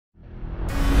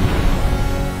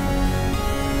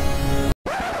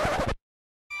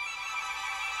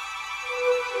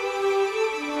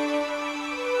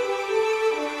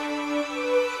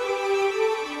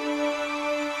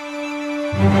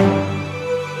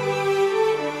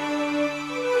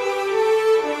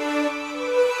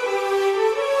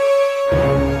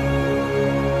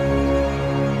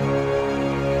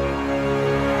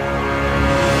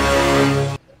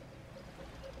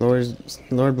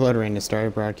Lord BloodR3ign has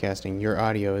started broadcasting. Your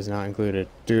audio is not included.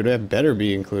 Dude, that better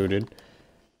be included.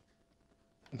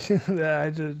 Yeah, I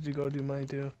just go do mine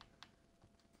too.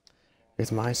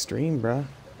 It's my stream, bruh.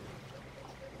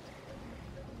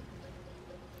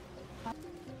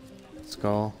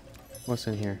 Skull. What's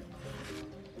in here?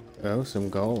 Oh, some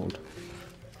gold.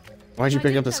 Why'd you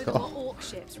pick up the skull? Orc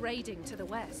ships raiding to the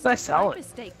west. I sell it.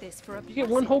 Mistake this for a You get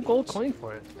one whole gold coin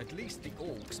for it. At least the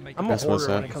orcs make I'm a That's what's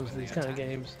hoarder when up. it comes to these kind of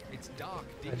games. It's dark,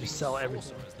 I just sell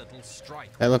everything.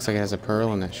 That looks like it has a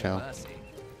pearl in that shell.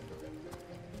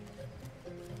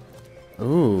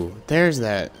 Ooh, there's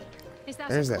that.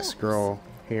 There's that scroll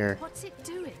here. What's it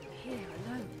doing here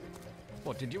alone?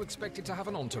 What, did you expect it to have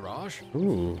an entourage?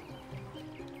 Ooh.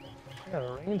 I got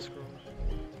a rain scroll.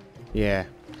 Yeah.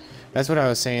 That's what I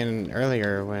was saying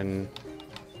earlier when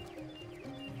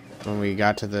we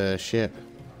got to the ship.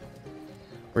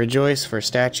 Rejoice, for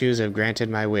statues have granted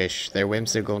my wish. Their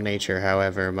whimsical nature,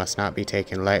 however, must not be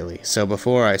taken lightly. So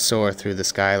before I soar through the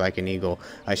sky like an eagle,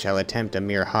 I shall attempt a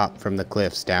mere hop from the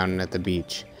cliffs down at the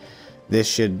beach. This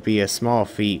should be a small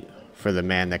feat for the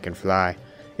man that can fly.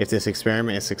 If this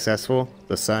experiment is successful,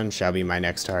 the sun shall be my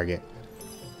next target.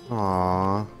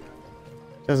 Aww.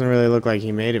 Doesn't really look like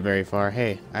he made it very far.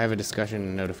 Hey, I have a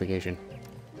discussion notification.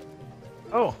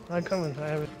 Oh, I'm coming. I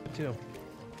have it too.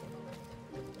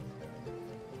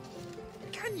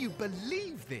 Can you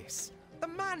believe this? The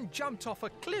man jumped off a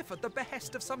cliff at the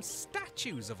behest of some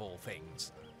statues of all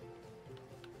things.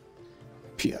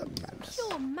 Pure madness.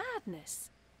 Pure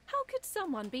madness. How could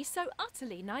someone be so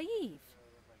utterly naive?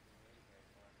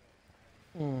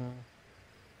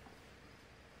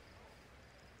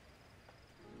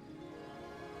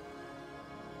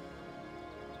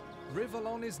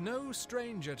 Rivallon is no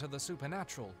stranger to the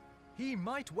supernatural. He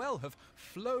might well have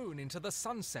flown into the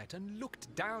sunset and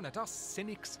looked down at us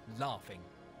cynics laughing.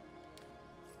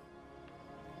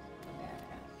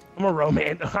 I'm a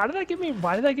romance. Why did that give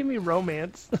me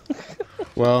romance?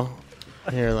 Well,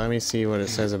 here, let me see what it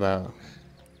says about.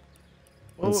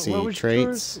 Let's see,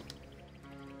 traits.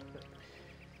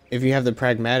 If you have the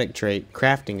pragmatic trait,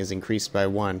 crafting is increased by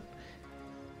 1.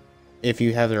 If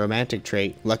you have the romantic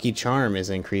trait, lucky charm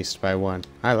is increased by 1.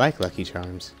 I like lucky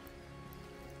charms.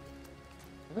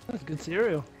 That's good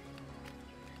cereal.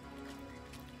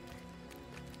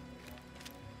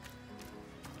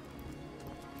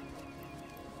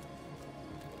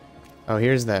 Oh,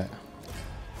 here's that.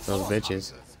 Those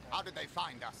bitches. How did they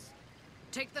find us?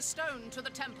 Take the stone to the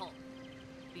temple.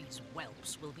 These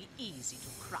whelps will be easy to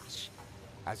crush.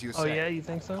 As you Oh say, yeah, you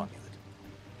think so?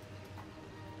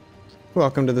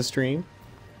 Welcome to the stream.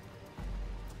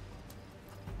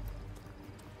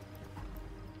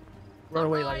 Run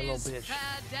away like a little Arise, bitch.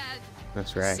 fair dead.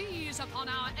 That's right. Seize upon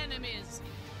our enemies.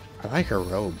 I like her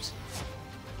robes.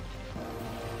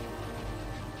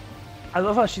 I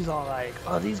love how she's all like,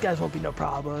 "Oh, these guys won't be no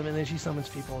problem," and then she summons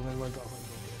people and then runs off.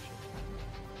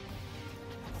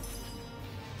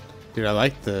 Dude, I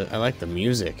like the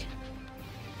music.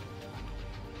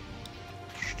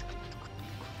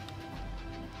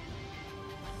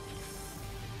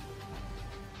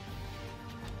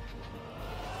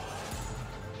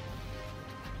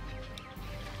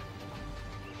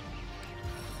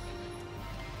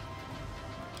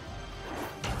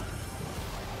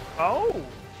 Oh!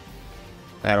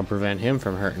 That'll prevent him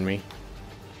from hurting me.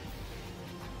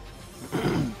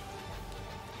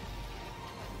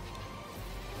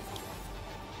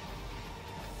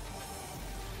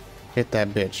 Hit that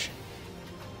bitch.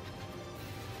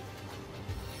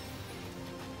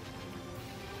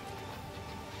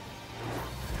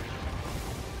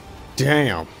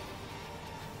 Damn.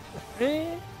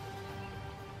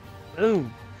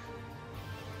 Boom.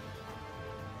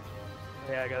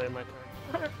 Yeah, I got it in my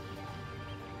turn.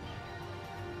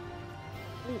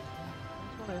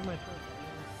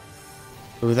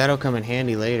 Ooh, that'll come in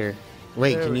handy later.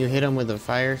 Wait, There can we you go. hit him with a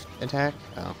fire attack?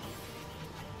 Oh.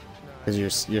 Because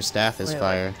your staff is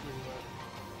fire.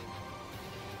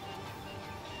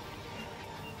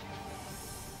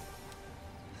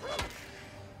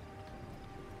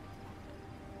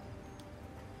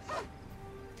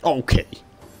 Okay.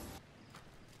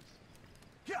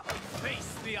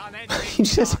 Face the He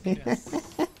just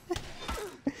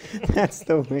That's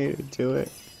the way to do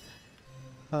it.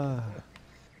 I'm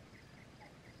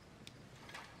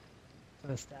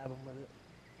gonna stab him with it.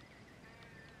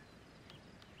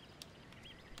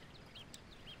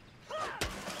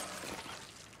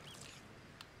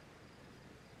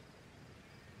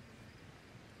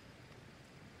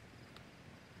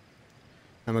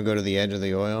 I'm gonna go to the edge of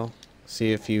the oil.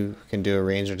 See if you can do a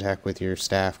ranged attack with your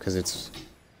staff, because it's...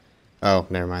 Oh,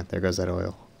 never mind. There goes that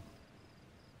oil.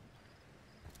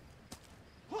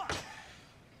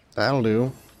 That'll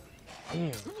do.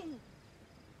 Damn.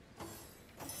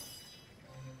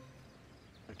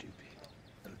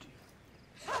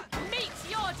 Meet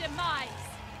your demise!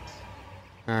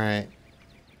 Alright.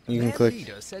 You can Their click.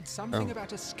 leader said something Oh.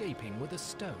 about escaping with a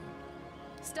stone.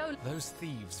 Stone. Those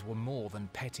thieves were more than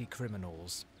petty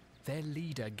criminals. Their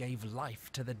leader gave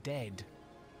life to the dead.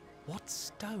 What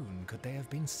stone could they have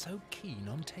been so keen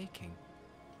on taking?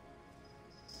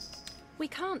 We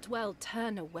can't well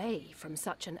turn away from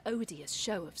such an odious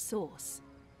show of source.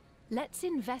 Let's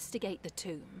investigate the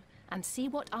tomb and see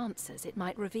what answers it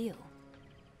might reveal.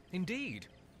 Indeed.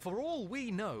 For all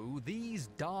we know, these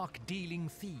dark-dealing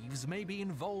thieves may be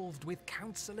involved with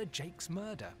Councillor Jake's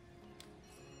murder.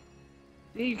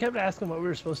 See, you kept asking what we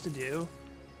were supposed to do,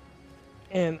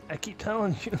 and I keep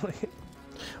telling you, like,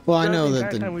 Well, I know the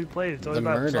that entire time we played, it's always the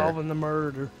about murder. solving the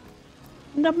murder.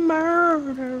 The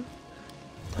murder.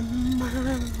 The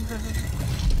murder.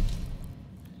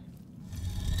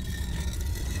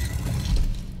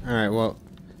 Alright, well,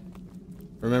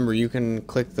 remember you can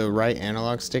click the right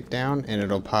analog stick down and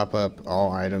it'll pop up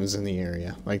all items in the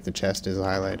area, like the chest is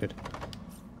highlighted.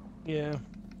 Yeah.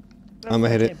 I'ma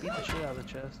hit I it. can't beat the shit out of the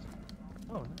chest.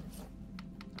 Oh, nice.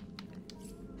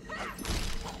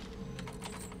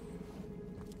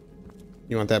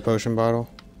 You want that potion bottle?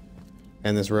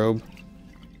 And this robe?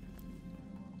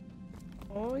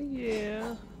 Oh,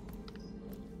 yeah.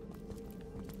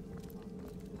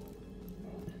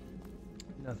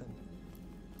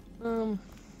 Nothing.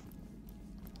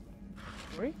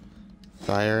 Sorry?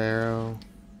 Fire arrow.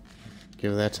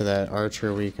 Give that to that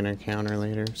archer we can encounter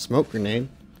later. Smoke grenade.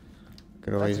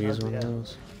 Could always That's use an one of ugly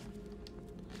those.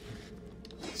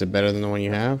 Is it better than the one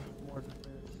you have? More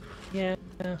defense. Yeah,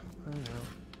 I don't know.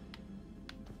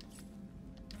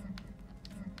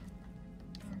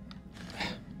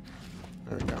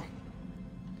 There we go.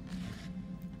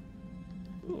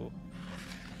 Ooh.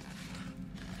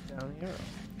 Down arrow.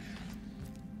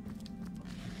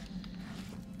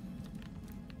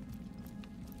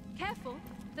 Careful,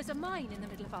 there's a mine in the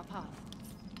middle of our path.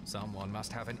 Someone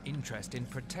must have an interest in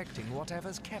protecting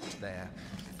whatever's kept there.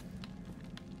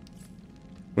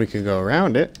 We could go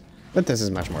around it, but this is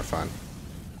much more fun.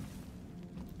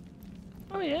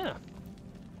 Oh, yeah.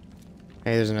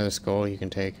 Hey, there's another skull you can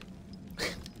take.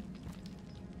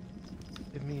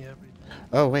 Give me everything.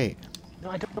 Oh, wait. No,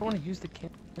 I don't want to use the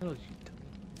candles, you dummy.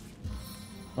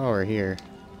 Oh, we're here.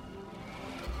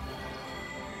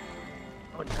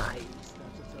 Oh, nice.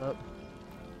 That's what's up.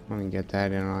 Let me get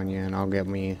that in on you, and I'll get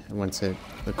me once the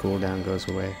cooldown goes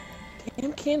away.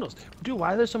 Damn candles. Dude,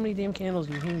 why are there so many damn candles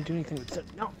and you can't even do anything with it?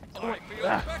 No.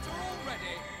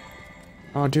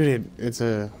 Oh, dude, it's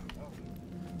a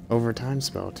overtime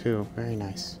spell too. Very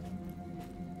nice.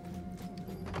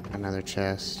 Another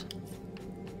chest.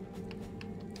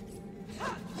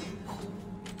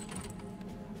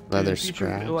 Leather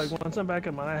scraps. Like, once I'm back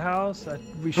at my house,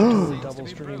 we should totally double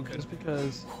stream just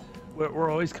because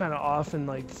we're always kind of off in,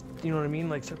 like, you know what I mean?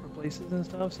 Like, separate places and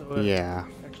stuff, so it Yeah.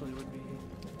 actually would be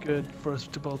good for us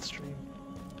to both stream.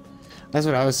 That's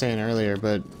what I was saying earlier,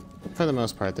 but for the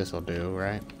most part, this will do,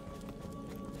 right?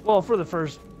 Well, for the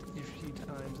first few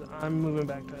times, I'm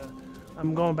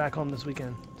going back home this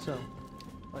weekend, so,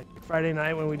 like, Friday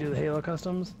night when we do the Halo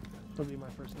customs, it'll be my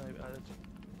first night.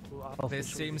 This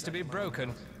seems to be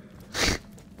broken.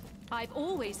 I've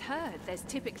always heard there's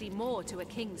typically more to a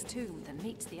king's tomb than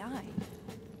meets the eye.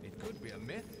 It could be a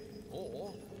myth,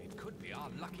 or it could be our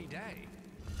lucky day.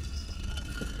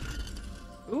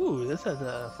 Ooh, this has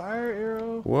a fire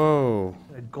arrow, Whoa,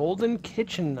 a golden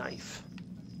kitchen knife.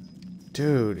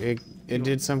 dude! It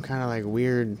did some kind of like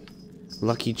weird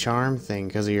lucky charm thing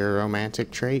because of your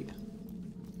romantic trait.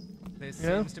 This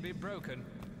Yeah? seems to be broken.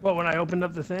 What, when I opened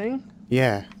up the thing?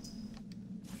 Yeah.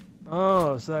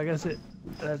 Oh, so I guess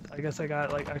I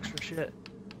got like extra shit.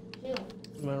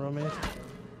 My romantic.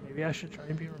 Maybe I should try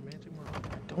and be romantic more. I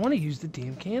don't want to use the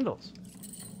damn candles.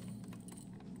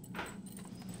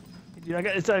 Dude,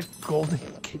 it's a golden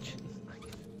kitchen.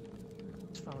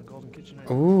 Just found a golden kitchen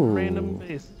knife. Ooh. Random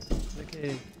base in the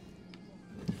cave.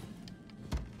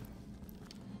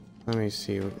 Let me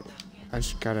see. I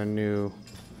just got a new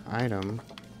item.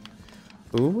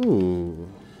 Ooh.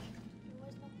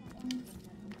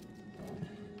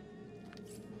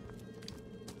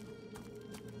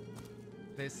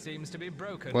 This seems to be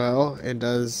broken. Well, it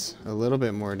does a little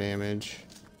bit more damage.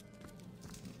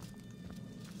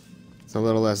 It's a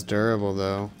little less durable,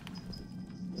 though.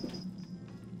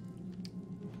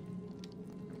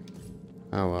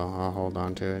 Oh well, I'll hold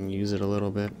on to it and use it a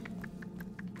little bit.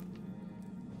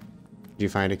 Did you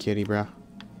find a kitty, bro?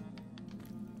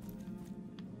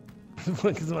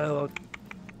 Look at my little.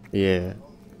 Yeah.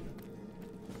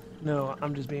 No,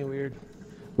 I'm just being weird.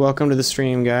 Welcome to the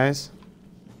stream, guys.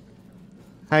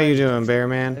 How you doing, Bear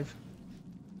Man?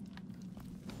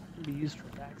 Be used for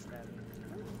backstabbing.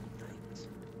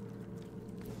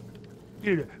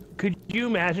 Dude, could you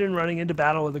imagine running into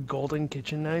battle with a golden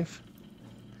kitchen knife?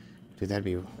 Dude, that'd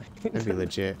be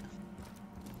legit.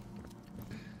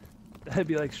 That'd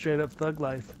be like straight up thug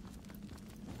life.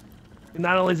 And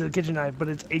not only is it a kitchen knife, but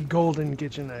it's a golden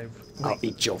kitchen knife. I'll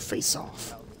eat your face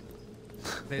off.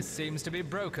 This seems to be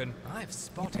broken. I've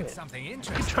spotted something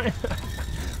interesting.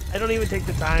 I don't even take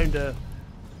the time to...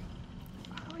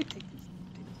 How do I take this?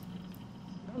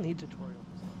 I don't need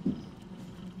tutorials.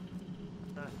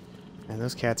 And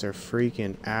those cats are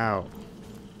freaking out.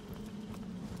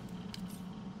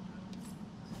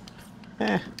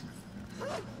 Eh.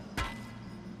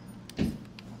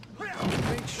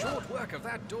 Made short work of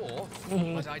that door,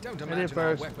 but I don't imagine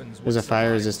our weapons would There's a fire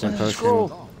survive. resistant There's a potion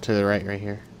scroll. to the right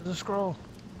here. There's a scroll.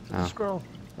 There's Oh. a scroll.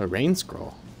 A rain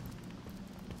scroll.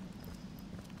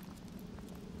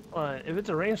 If it's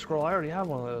a rain scroll, I already have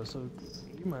one of those, so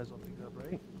you might as well pick it up,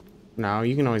 right? No,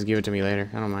 you can always give it to me later.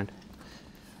 I don't mind.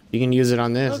 You can use it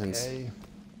on this and... Okay.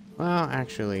 Well,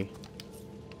 actually...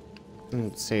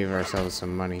 save ourselves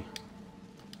some money.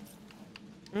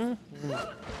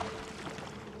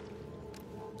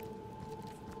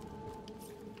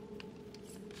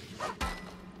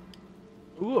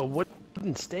 Ooh, a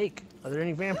wooden stake. Are there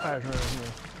any vampires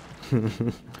around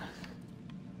here?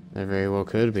 There very well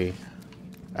could be.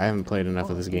 I haven't played enough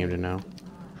of this game to know.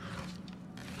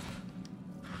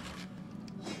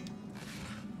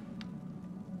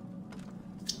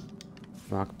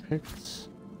 Rock picks.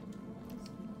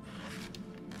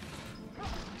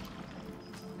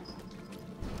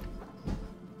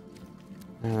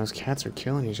 Man, those cats are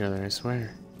killing each other, I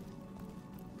swear.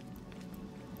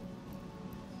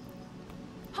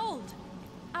 Hold!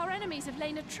 Our enemies have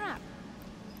laid a trap.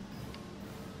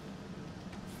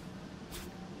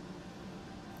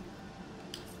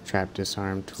 Trap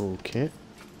disarm toolkit.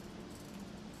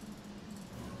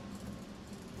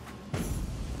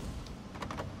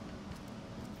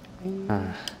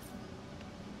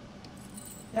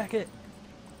 Attack it.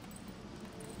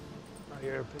 Oh,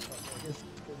 you're a pick up. I guess.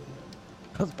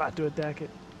 I was about to attack it.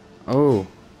 Oh,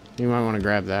 you might want to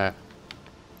grab that.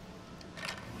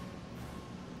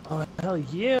 Oh, hell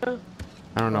yeah.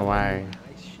 I don't know why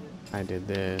Nice shit. I did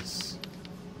this.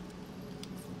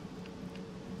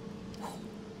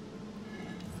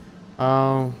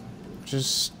 Oh,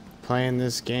 just playing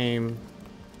this game,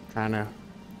 trying to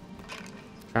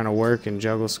work and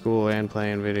juggle school and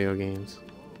playing video games.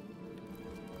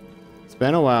 It's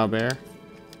been a while, Bear.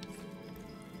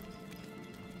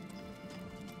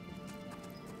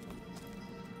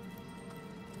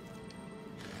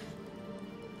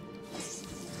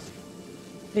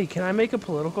 Hey, can I make a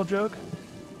political joke?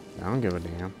 I don't give a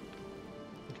damn.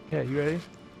 Okay, you ready?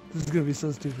 This is gonna be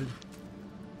so stupid.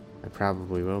 I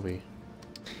probably will be.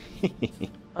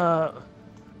 Mr.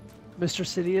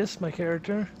 Sidious, my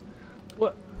character,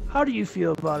 how do you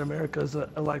feel about America's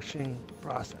election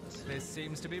process? This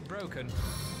seems to be broken.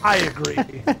 I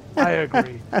agree. I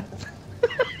agree.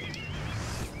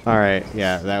 Alright,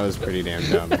 yeah, that was pretty damn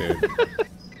dumb, dude.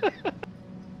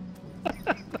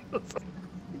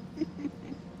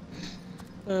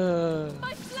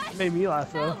 My flesh Made me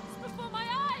laugh though. melts before my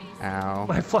eyes. Ow.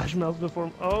 My flesh melts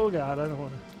before. Oh god, I don't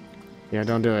want to. Yeah,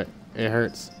 don't do it. It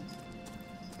hurts.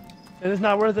 And it's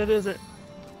not worth it, is it?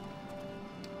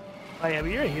 Oh yeah,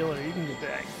 but you're a healer. You can get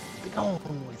back. Get on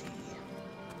with it.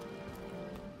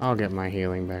 I'll get my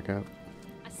healing back up.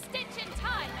 A stitch in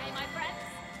time, eh, my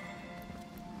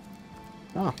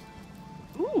friends?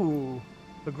 Oh, Ooh,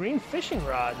 a green fishing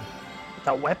rod. With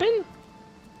a weapon?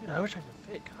 Dude, I wish I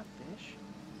could fit. God, fish.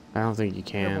 I don't think you I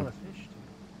don't can. want to fish. Dude.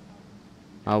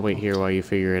 I'll wait here while you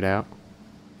figure it out.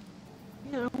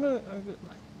 Yeah, I'm gonna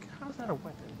like, how's that a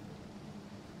weapon?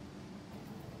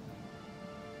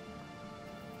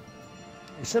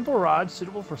 A simple rod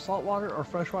suitable for saltwater or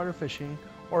freshwater fishing,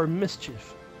 or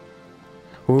mischief.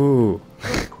 Ooh,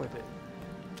 Equip it.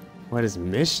 what is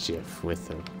mischief with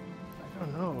them? I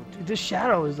don't know. Dude, this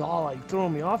shadow is all like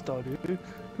throwing me off though, dude.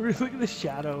 Look at the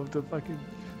shadow of the fucking...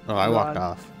 Oh, I walked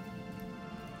rod. off.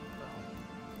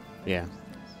 Yeah.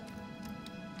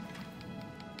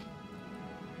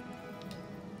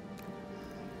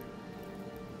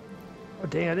 Oh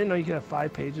dang, I didn't know you could have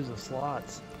 5 pages of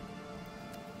slots.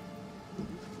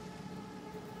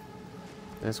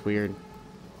 That's weird.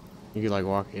 You could like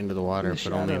walk into the water, The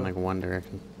but only in shadow. like one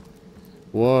direction.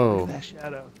 Whoa. That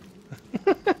shadow.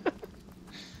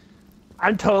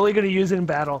 I'm totally gonna use it in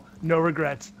battle. No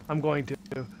regrets. I'm going to.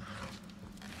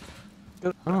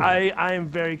 Oh. I am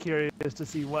very curious to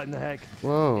see what in the heck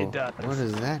Whoa. it does. What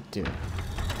does that do?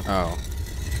 Oh.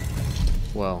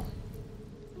 Well,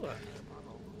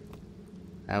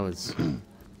 that was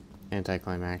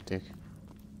anticlimactic.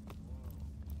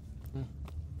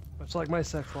 Much like my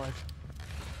sex life.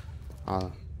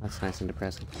 Oh, that's nice and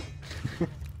depressing.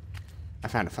 I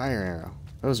found a fire arrow.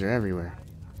 Those are everywhere.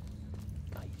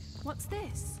 Nice. What's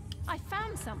this? I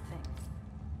found something.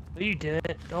 No, you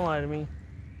didn't. Don't lie to me.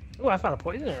 Oh, I found a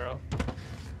poison arrow.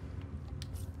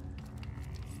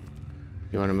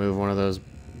 You want to move one of those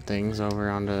things over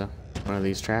onto one of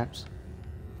these traps?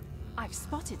 I've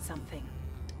spotted something.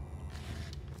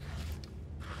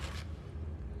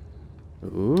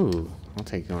 Ooh, I'll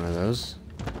take one of those.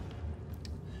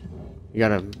 You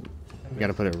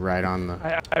gotta put it right on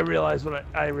the. I realized what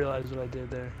I realized what I did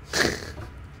there.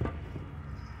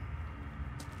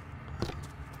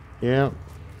 Yep.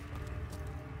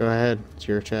 Go ahead. It's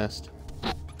your chest.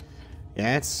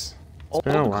 Yeah, it's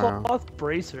been a while. Cloth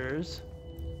bracers.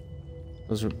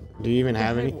 Do you even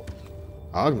have any?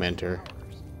 Augmenter.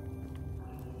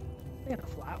 They got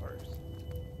flowers.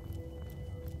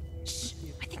 Shh!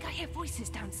 I think I hear voices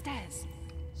downstairs.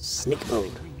 Sneak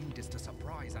mode. We need is to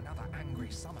surprise another angry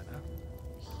summoner.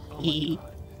 Oh my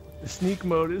god. The sneak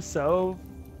mode is so.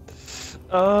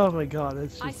 Oh my god,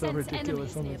 it's I just so sense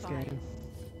ridiculous on enemies this nearby. game.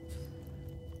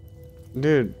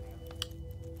 Dude.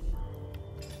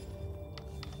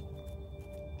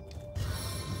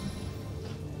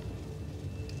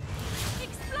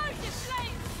 Explosive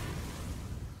flames!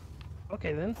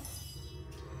 Okay then.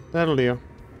 That'll do.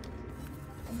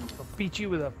 I'll beat you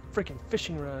with a freaking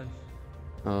fishing rod.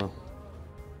 Oh.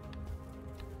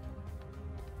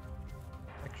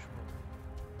 Actually.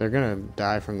 They're gonna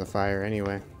die from the fire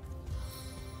anyway.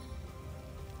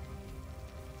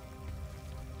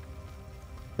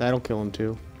 That'll kill them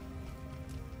too.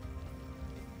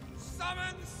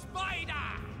 Summon Spider!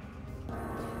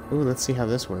 Ooh, let's see how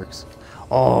this works.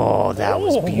 Oh, that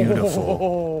was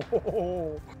beautiful.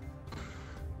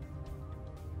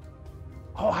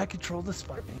 Oh, I control the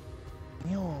spider.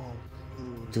 Yo.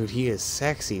 Dude, he is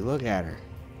sexy. Look at her.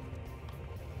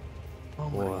 Oh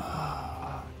my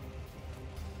god.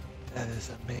 That is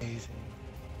amazing.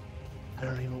 I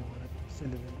don't even want to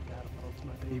send it in the catapult to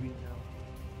my baby now.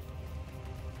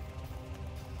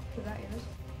 Is that yours?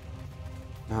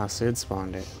 Ah, Sid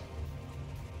spawned it.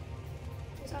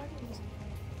 It's already used.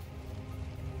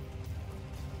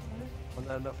 Well,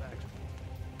 not enough action.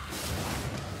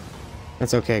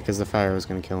 That's okay, because the fire was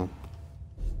gonna kill him.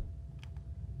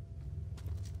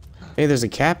 Hey, there's a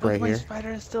cap Look, right my here.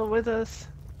 spider is still with us.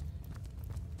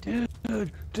 Dude,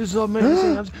 this is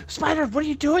amazing. Spider, what are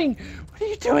you doing? What are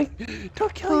you doing?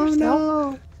 Don't kill yourself.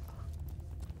 No.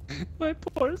 My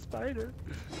poor spider.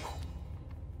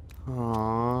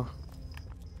 Aww.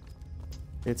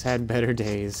 It's had better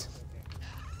days.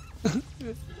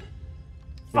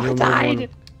 I died.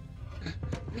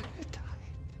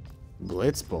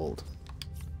 Blitzbolt.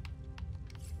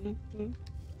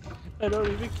 I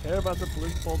don't even care about the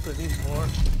blink bolt anymore.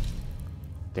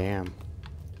 Damn.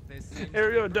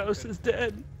 Ariodose is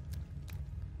dead.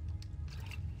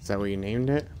 Is that what you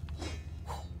named it?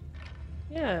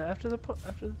 Yeah, after the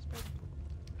spider.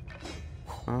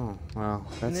 Oh, well,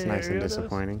 that's then nice and Ariodose?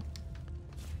 disappointing.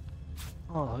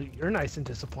 Oh, you're nice and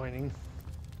disappointing.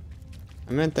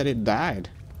 I meant that it died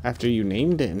after you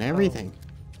named it and everything.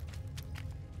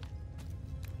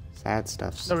 Sad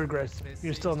stuff. No regrets.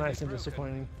 You're still nice and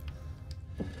disappointing.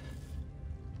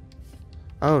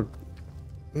 Oh,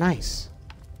 nice.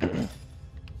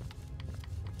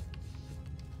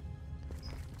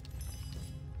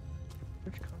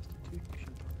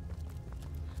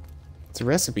 It's a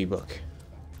recipe book.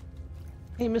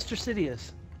 Hey, Mr.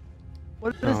 Sidious.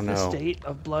 What is Oh, the no. state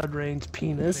of BloodR3ign's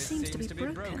penis? Seems to be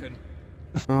broken.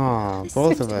 Oh,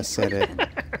 both of us said it.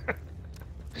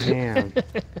 Damn.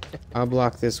 I'll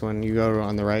block this one. You go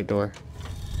on the right door.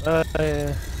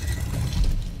 Yeah.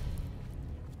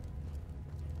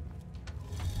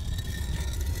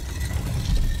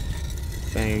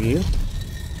 Thank you.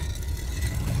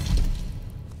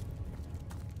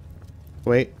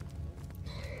 Wait.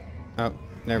 Oh,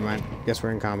 never mind. Guess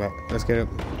we're in combat. Let's get it.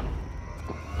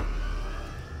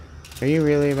 Are you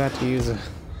really about to use a...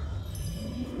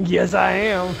 Yes, I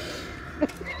am.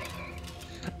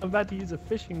 I'm about to use a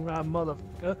fishing rod,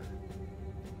 motherfucker.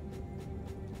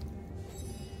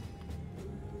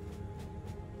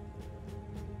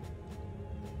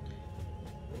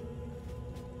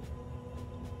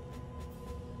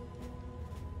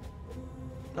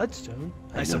 Bloodstone?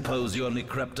 I suppose you only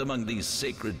crept among these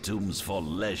sacred tombs for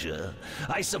leisure.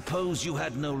 I suppose you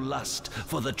had no lust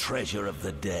for the treasure of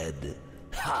the dead.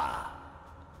 Ha!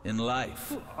 In life,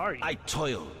 Who are you? I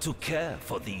toil to care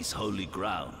for these holy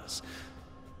grounds.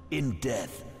 In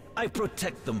death, I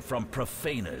protect them from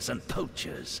profaners and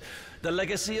poachers. The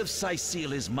legacy of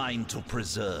Cecile is mine to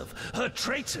preserve. Her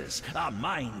traitors are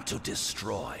mine to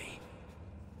destroy.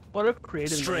 What a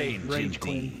creative Strange rage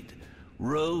queen. indeed.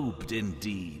 Robed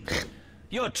indeed.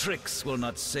 Your tricks will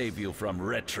not save you from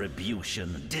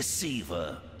retribution,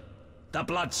 deceiver. The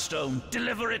Bloodstone,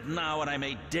 deliver it now and I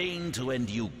may deign to end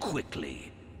you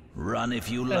quickly. Run if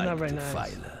you That's like, not very nice.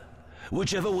 Defiler.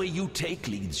 Whichever way you take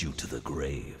leads you to the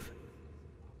grave.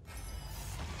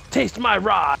 Taste my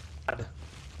rod!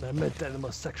 I meant that in the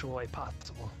most sexual way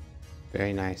possible.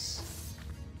 Very nice.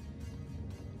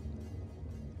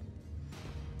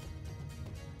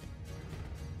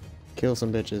 Kill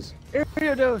some bitches.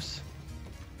 Area dose!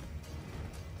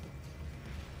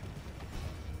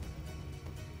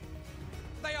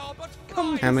 They are but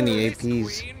How many flies,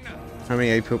 APs? Queen. How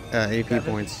many AP 7.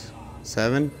 points?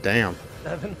 7? Damn.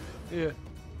 7? Yeah.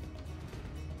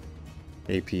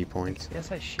 AP points.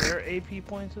 Yes, I share AP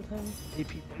points with him. AP.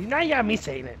 Now you got me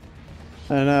saying it.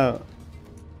 I know.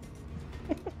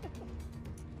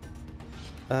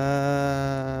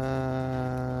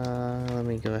 Let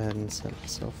me go ahead and set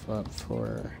myself up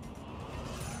for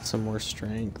some more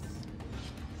strength.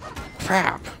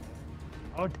 Crap!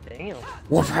 Oh damn.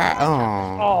 Whoop!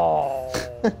 Oh.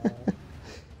 Oh.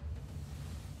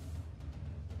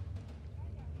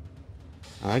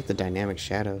 I like the dynamic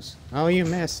shadows. Oh, you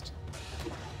missed.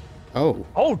 Oh.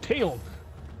 Oh damn.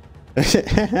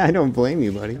 I don't blame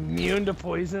you, buddy. Immune to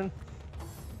poison.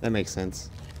 That makes sense.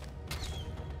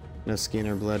 No skin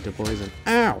or blood to poison.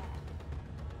 Ow!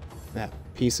 That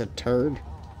piece of turd.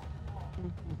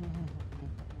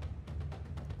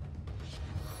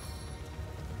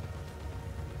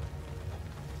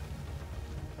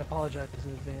 I apologize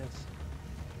in advance.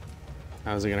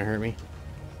 How's it gonna hurt me?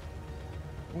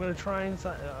 I'm gonna try and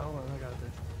hold on, I got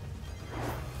this.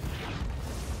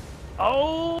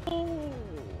 Oh!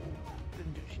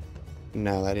 Didn't do shit though.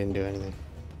 No, that didn't do anything.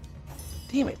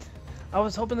 Damn it! I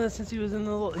was hoping that since he was in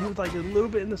the he was like a little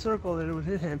bit in the circle that it would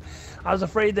hit him. I was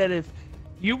afraid that if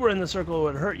you were in the circle it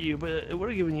would hurt you, but it would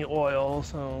have given you oil,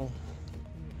 so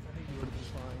I think you would have been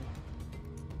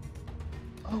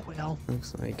fine. Oh well.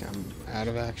 Looks like I'm out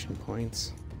of action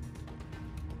points.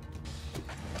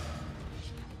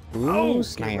 Ooh, Oh,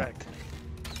 snap. get wrecked.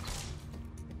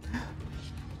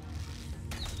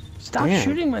 Stop Damn.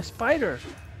 shooting my spider!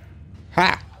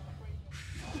 Ha!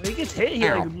 When he gets hit, he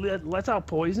Ow. like lets out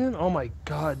poison. Oh my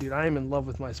god, dude, I am in love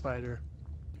with my spider.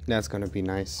 That's gonna be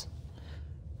nice.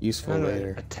 Useful I'm gonna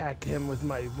later. attack him with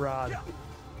my rod.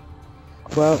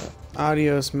 Well,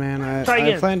 adios, man. Try I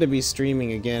again. plan to be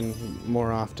streaming again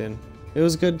more often. It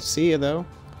was good to see you, though.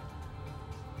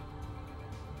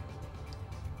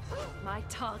 My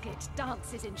target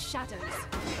dances in shadows.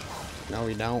 No,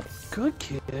 we don't. Good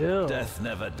kill. Death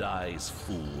never dies,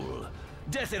 fool.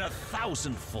 Death in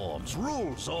 1,000 forms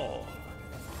rules all.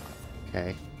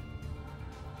 Okay.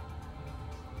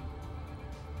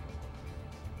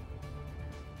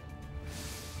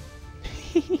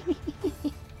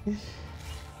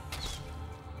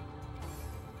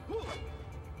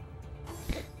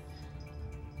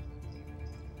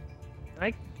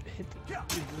 I hit the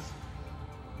Jesus.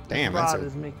 Damn, that's Rod a...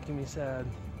 is making me sad.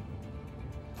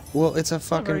 Well, it's a a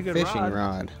very fucking good fishing rod.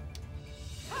 rod.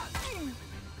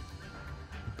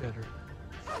 Better.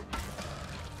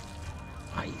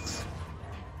 Nice.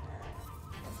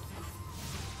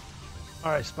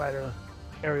 Alright, spider.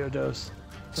 Aerial dose.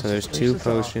 So there's Let's 2 finish this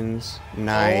off. potions.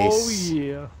 Nice. Oh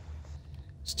yeah.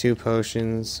 There's 2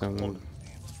 potions. Some...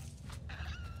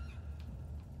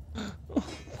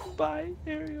 Bye,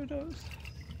 aerial dose.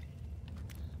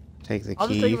 Take the I'll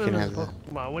just key. take You him can in have his the...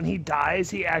 Pokemon. When he dies,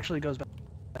 he actually goes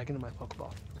back into my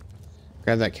Pokeball.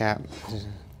 Grab that cap.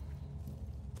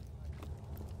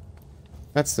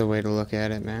 That's the way to look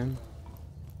at it, man.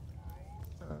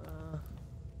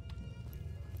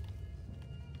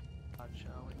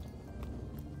 Shall we?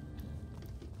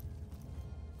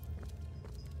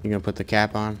 You gonna put the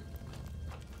cap on?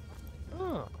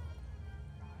 Oh.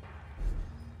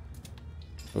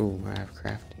 Ooh, I have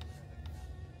crafting.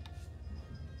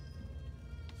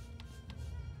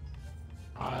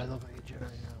 Oh, I look like a Jedi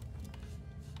now.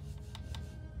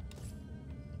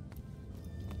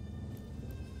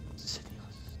 Sidious.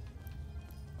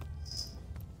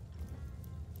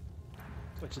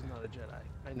 Which is not a Jedi.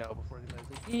 I know before anybody's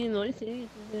like, you know, Sidious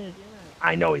is a Jedi.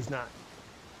 I know he's not.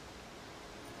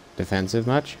 Defensive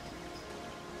much?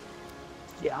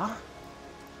 Yeah.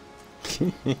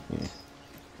 It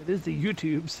is the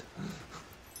YouTubes.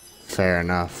 Fair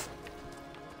enough.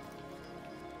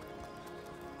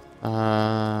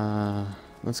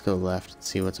 Let's go left and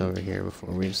see what's over here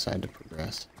before we decide to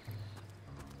progress.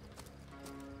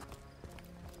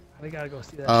 I gotta go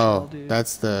see that Oh, shell, dude.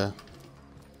 that's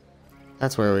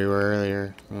where we were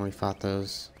earlier when we fought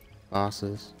those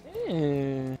bosses.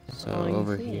 Yeah. So Oh, you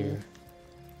over see. here.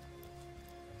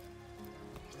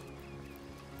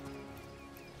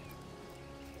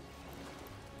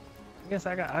 I guess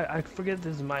I forget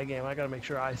this is my game. I gotta make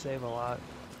sure I save a lot.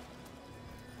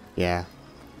 Yeah.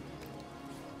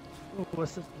 Ooh,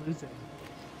 what's this blue thing?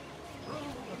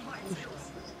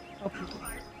 Oh, people.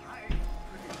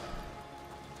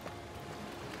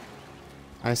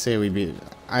 I say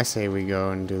we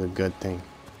go and do the good thing.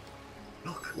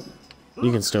 Look,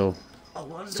 You can still a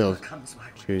wanderer still comes my way,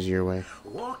 choose your way.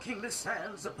 walking the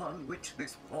sands upon which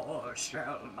this poor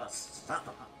shell must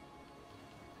suffer.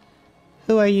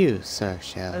 Who are you, Sir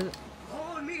Shell?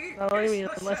 Call me Oh, I mean,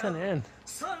 Extra listen Shell, in.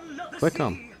 son of the Click sea,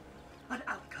 'em. an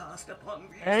outcast upon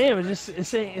these I am. It's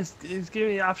saying it's giving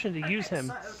me the option to an use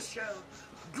him. exiled shell,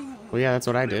 doomed Well, yeah, that's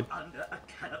what I to live did. under a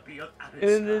canopy of arid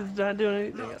And it's sky, not doing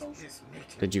anything not else. his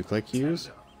native Did you click use?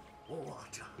 tender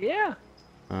water. Yeah.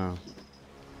 Oh.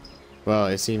 Well,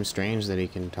 it seems strange that he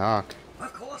can talk.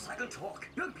 Of course I can talk.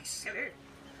 Don't be silly.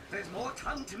 There's more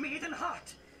tongue to me than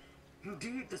heart.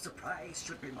 Indeed, the surprise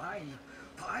should be mine.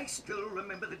 For I still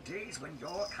remember the days when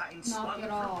your kind Knock swung it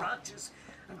from off. branches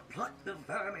and plucked the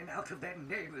vermin out of their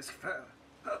neighbor's fur.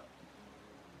 Huh.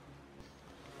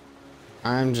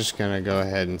 I'm just gonna go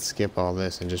ahead and skip all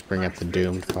this and just bring up the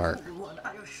doomed part. Everyone,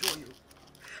 I assure you.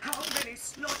 How many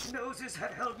snot noses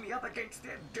have held me up against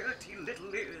their dirty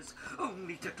little ears,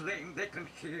 only to claim they can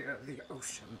hear the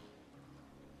ocean?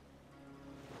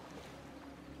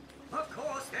 Of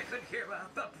course they can hear her,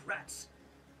 the brats.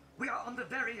 We are on the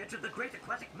very edge of the great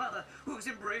aquatic mother, whose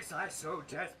embrace I so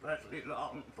desperately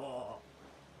long for.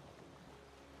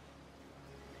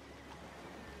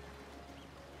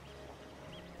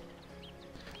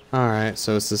 Alright,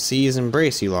 so it's the sea's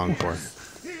embrace you long for.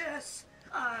 Yes,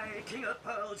 I, King of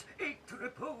Pearls, ache to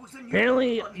repose in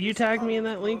Apparently, you tagged me in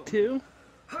that link too.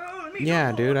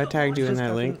 Yeah, dude, I tagged you in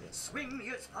that link. Swing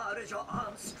me as far as your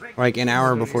arms stretch. Like an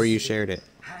hour before you shared it.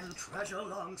 And treasure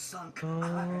long sunk,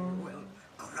 I will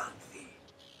grant thee.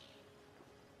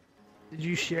 Did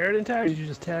you share it in tag, or did you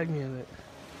just tag me in it?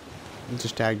 I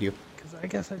just tagged you. Because I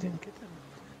guess I didn't get that.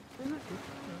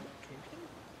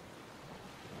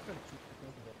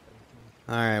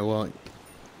 Alright, well,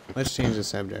 let's change the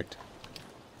subject.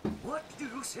 What do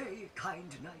you say, kind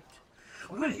knight?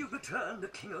 Will you return the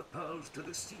King of Pearls to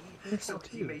the sea, so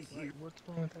he may yield? What's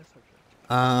wrong with that subject?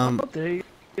 Um, Oh, there you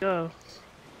go.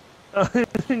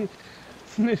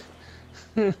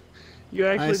 You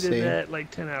actually see. did that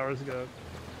like 10 hours ago.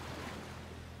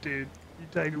 Dude, you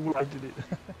tagged me when I did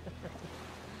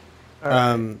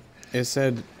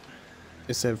it.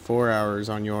 it said 4 hours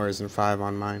on yours and 5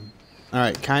 on mine.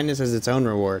 Alright, kindness is its own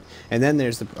reward. And then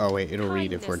there's the, oh wait, it'll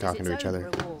read if we're talking to each other.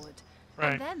 Reward.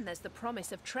 Right. And then there's the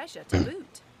promise of treasure to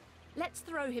boot. Let's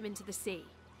throw him into the sea.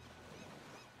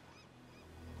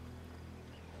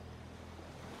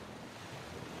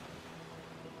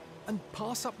 And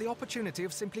pass up the opportunity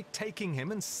of simply taking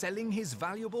him and selling his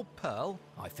valuable pearl?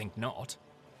 I think not.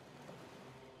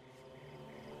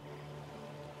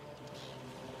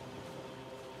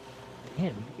 Damn,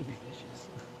 you can be vicious.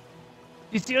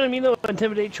 You see what I mean though?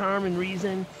 Intimidate, charm, and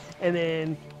reason, and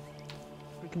then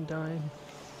freaking dime.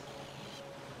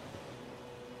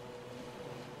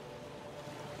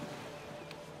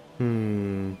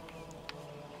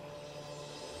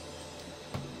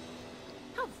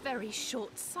 How very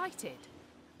short-sighted.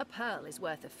 A pearl is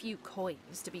worth a few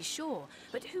coins, to be sure,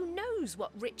 but who knows what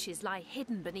riches lie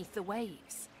hidden beneath the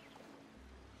waves?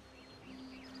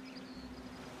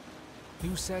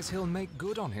 Who says he'll make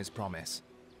good on his promise?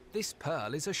 This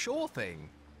pearl is a sure thing.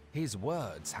 His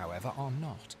words, however, are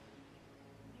not.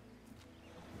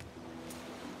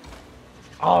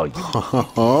 Oh, you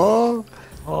Oh,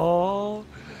 Oh,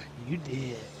 you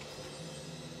did.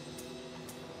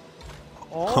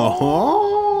 oh.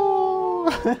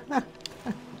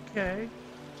 Okay.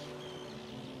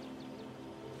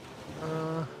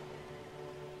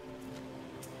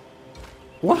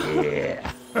 What?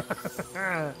 Yeah.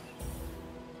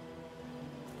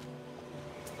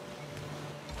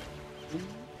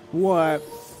 What?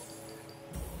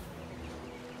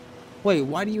 Wait,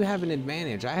 why do you have an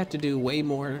advantage? I have to do way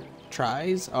more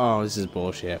tries? Oh, this is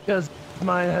bullshit. Because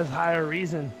mine has higher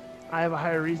reason. I have a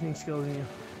higher reasoning skill than you.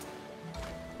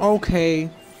 Okay.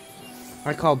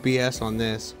 I call BS on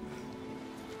this.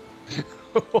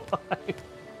 Why?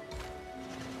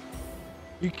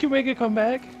 You can make it come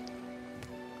back.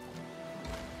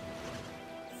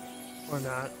 Or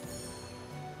not.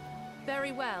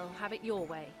 Very well, have it your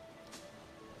way.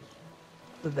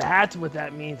 So that's what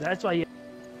that means. That's why you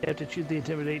have to choose the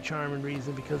Intimidate, Charm, and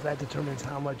Reason, because that determines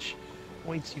how much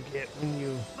points you get when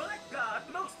you Blackguard,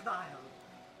 most vile.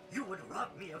 You would rob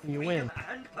me of you freedom win.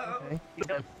 and pearl. Okay.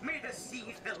 Yeah. May the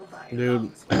sea fill thy Dude,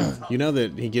 lungs with salt. you know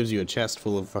that he gives you a chest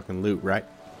full of fucking loot, right?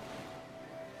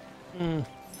 Mm.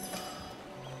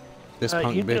 This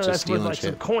punk You know bitch is that's worth stealing like shit.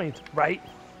 some coins, right?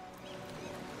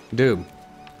 Dude.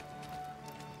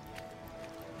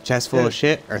 Chest full of Dude.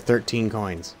 shit or 13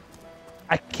 coins?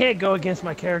 I can't go against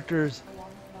my character's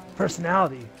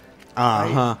personality.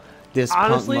 Uh-huh. This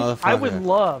Honestly, punk motherfucker. I would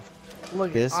love.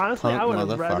 Look, This honestly, I punk would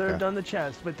have rather motherfucker. have done the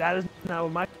chest, but that is not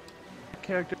what my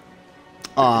character is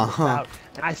Uh-huh. about.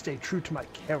 And I stay true to my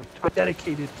character. I'm a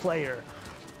dedicated player.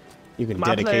 You can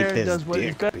My player dedicate this does what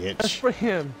is dick, best bitch. for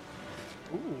him.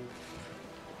 Ooh.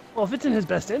 Well, if it's in his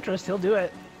best interest, he'll do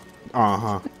it.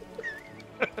 Uh-huh.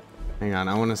 Hang on,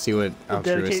 I want to see what He'll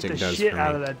dedicate altruistic the does shit for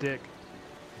out me. of that dick.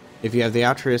 If you have the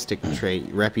altruistic trait,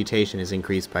 reputation is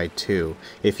increased by 2.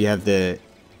 If you have the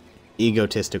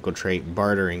egotistical trait,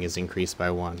 bartering is increased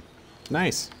by 1.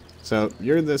 Nice. So,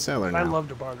 you're the seller now. I love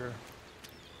to barter.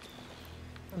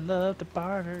 I love to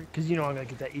barter. Because you know I'm going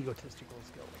to get that egotistical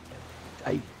skill.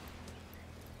 I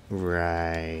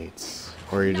Right.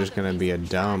 Or you're just going to be a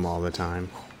dumb all the time.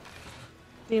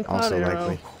 Team Cloud Also Arrow.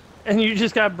 likely. And you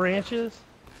just got branches?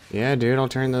 Yeah, dude, I'll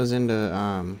turn those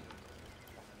into,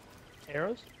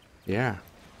 Arrows? yeah.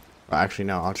 Well, actually,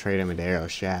 no, I'll trade them into arrow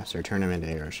shafts, or turn them into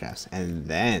arrow shafts, and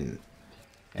then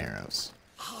arrows.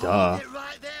 Duh. Hold it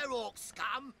right there, orc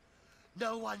scum.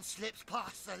 No one slips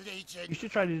past the Legion. You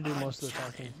should try to do most of the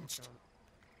talking.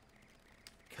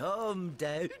 Calm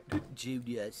down,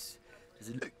 Junius.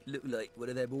 Doesn't look like one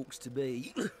of them orcs to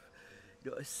me.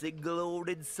 Not a single horde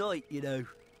in sight, you know.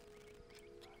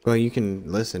 Well, you can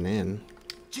listen in.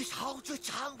 Just hold your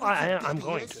tongue. I'm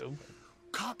going to.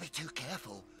 Can't be too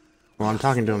careful. Well, I'm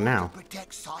talking to him now.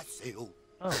 Protect side seal.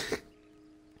 Oh.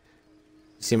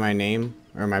 See my name,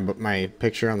 or my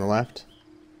picture on the left?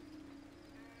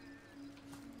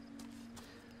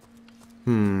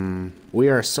 We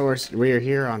are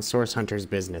here on Source Hunter's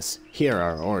business. Here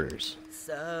are our orders.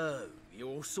 So,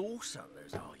 you're source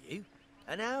hunters, are you?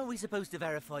 And how are we supposed to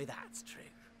verify that's true?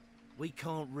 We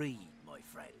can't read, my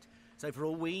friend. So for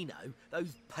all we know,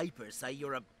 those papers say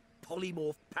you're a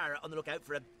polymorph parrot on the lookout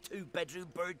for a 2-bedroom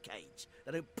birdcage.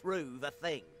 They don't prove a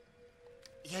thing.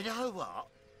 You know what?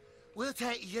 We'll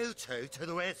take you two to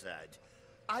the wizard.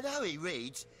 I know he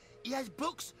reads. He has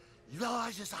books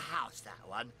large as a house, that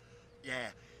one. Yeah,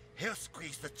 he'll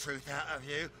squeeze the truth out of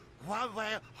you, one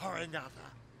way or another.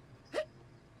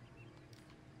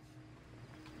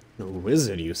 The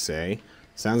wizard, you say?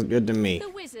 Sounds good to me. The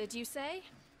wizard, you say?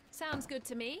 Sounds good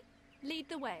to me. Lead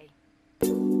the way.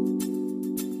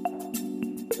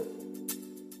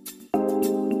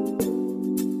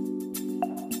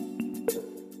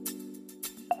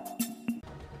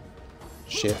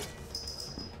 Shit.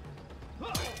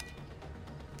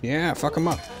 Yeah, fuck him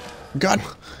up. God.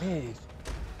 Hey.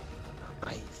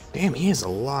 Nice. Damn, he has a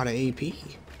lot of AP.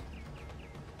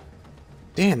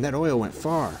 Damn, that oil went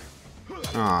far.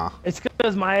 Aw. It's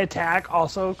because my attack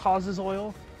also causes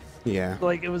oil. Yeah.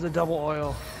 Like, it was a double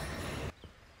oil.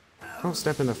 Don't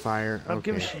step in the fire. I don't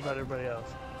give a Okay. shit about everybody else.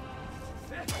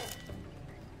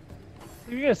 If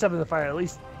you're gonna step in the fire, at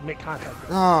least make contact with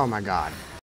it. Oh my god.